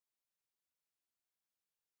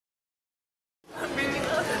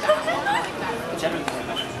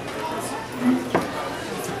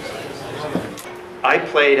I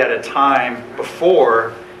played at a time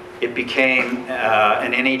before it became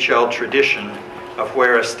an NHL tradition of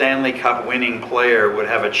where a Stanley Cup winning player would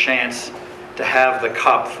have a chance to have the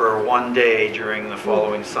cup for one day during the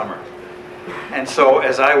following summer. And so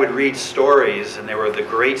as I would read stories, and they were the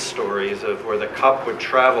great stories of where the cup would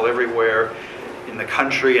travel everywhere in the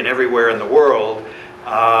country and everywhere in the world,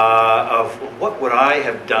 of what would I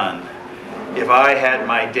have done if I had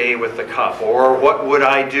my day with the cup, or what would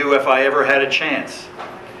I do if I ever had a chance?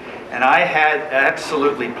 And I had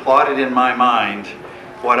absolutely plotted in my mind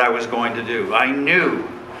what I was going to do. I knew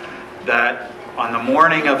that on the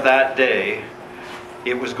morning of that day,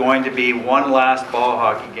 it was going to be one last ball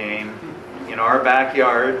hockey game in our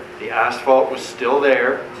backyard. The asphalt was still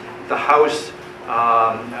there. The house,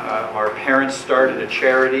 our parents started a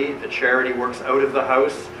charity. The charity works out of the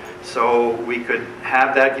house, so we could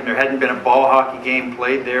have that game. There hadn't been a ball hockey game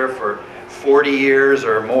played there for 40 years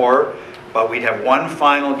or more, but we'd have one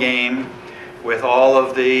final game with all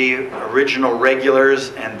of the original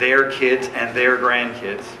regulars and their kids and their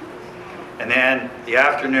grandkids. And then the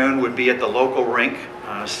afternoon would be at the local rink,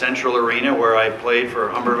 Central Arena, where I played for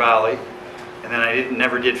Humber Valley. And then I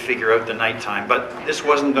never did figure out the nighttime. But this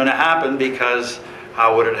wasn't going to happen, because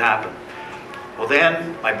how would it happen? Well,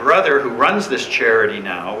 then my brother, who runs this charity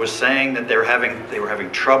now, was saying that they were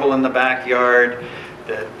having trouble in the backyard,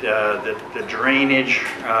 that the drainage,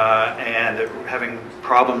 and they were having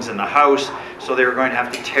problems in the house, so they were going to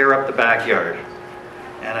have to tear up the backyard.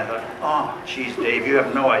 And I thought, oh, geez, Dave, you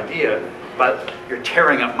have no idea, but you're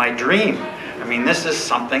tearing up my dream. I mean, this is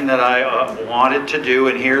something that I wanted to do,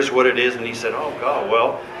 and here's what it is. And he said, oh, God,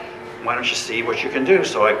 well, why don't you see what you can do?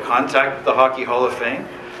 So I contacted the Hockey Hall of Fame.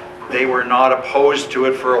 They were not opposed to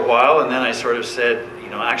it for a while, and then I sort of said, you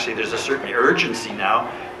know, actually there's a certain urgency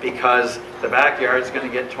now, because the backyard's going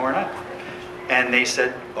to get torn up. And they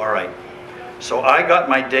said, all right. So I got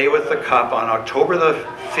my day with the cup on October the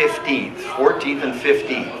 15th, 14th and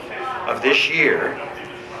 15th of this year.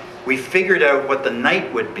 We figured out what the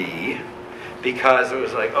night would be, because it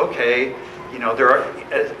was like, okay, you know, there are,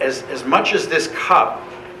 as much as this cup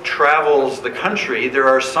travels the country, there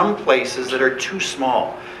are some places that are too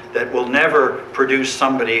small, that will never produce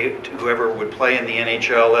somebody, whoever would play in the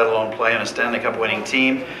NHL, let alone play on a Stanley Cup winning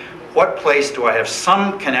team. What place do I have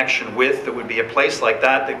some connection with that would be a place like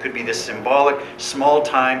that, that could be this symbolic, small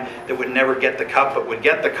time, that would never get the cup, but would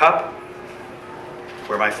get the cup?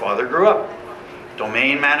 Where my father grew up,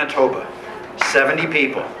 Domain, Manitoba, 70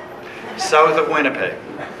 people, south of Winnipeg.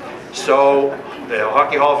 So the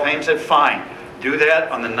Hockey Hall of Fame said, fine, do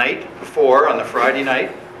that on the night before, on the Friday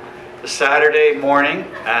night, the Saturday morning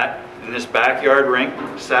in this backyard rink,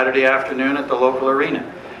 Saturday afternoon at the local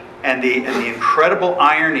arena. And the incredible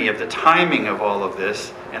irony of the timing of all of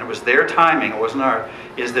this, and it was their timing, it wasn't ours,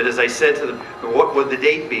 is that as I said to them, what would the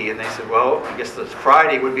date be? And they said, well, I guess the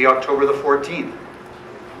Friday would be October the 14th.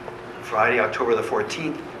 Friday, October the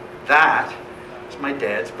 14th, that is my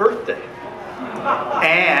dad's birthday.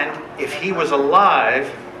 And if he was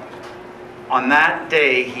alive, on that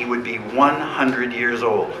day, he would be 100 years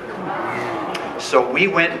old. So we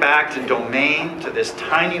went back to Domain, to this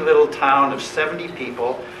tiny little town of 70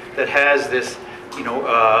 people that has this, you know,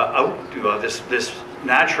 this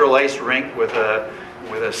natural ice rink with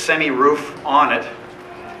a semi-roof on it,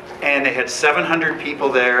 and they had 700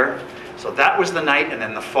 people there. So that was the night, and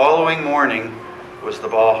then the following morning was the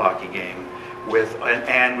ball hockey game.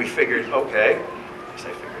 And we figured, okay,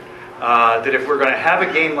 that if we're going to have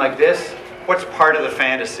a game like this, what's part of the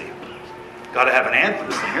fantasy? Got to have an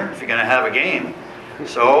anthem singer if you're going to have a game.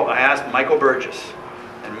 So I asked Michael Burgess,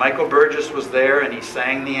 and Michael Burgess was there, and he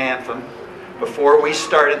sang the anthem. Before we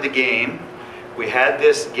started the game, we had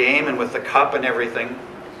this game, and with the cup and everything.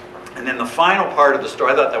 And then the final part of the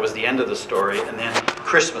story, I thought that was the end of the story, and then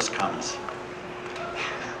Christmas comes.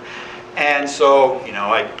 And so,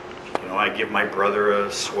 I give my brother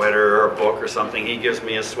a sweater or a book or something. He gives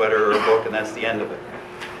me a sweater or a book, and that's the end of it.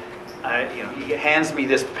 He hands me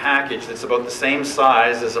this package that's about the same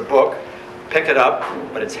size as a book. Pick it up,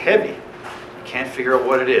 but it's heavy. You can't figure out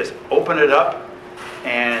what it is. Open it up,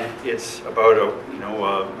 and it's about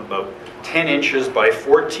about 10 inches by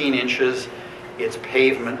 14 inches. It's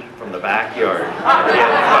pavement from the backyard.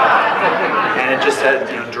 And it just said,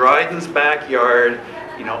 Dryden's backyard,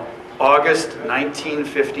 August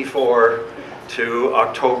 1954 to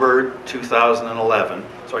October 2011.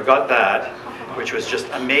 So I got that, which was just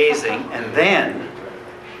amazing. And then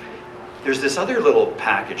there's this other little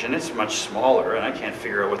package, and it's much smaller, and I can't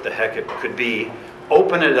figure out what the heck it could be.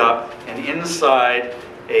 Open it up, and inside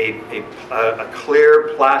a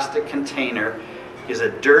clear plastic container is a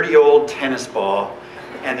dirty old tennis ball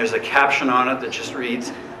and there's a caption on it that just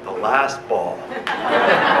reads, "The last ball."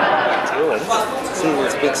 See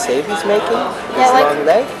this big save he's making? With his like long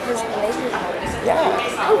leg? his leg is long. Yeah.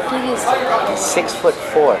 How big is it? He's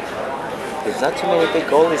 6'4". There's not too many big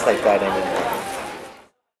goalies like that anymore.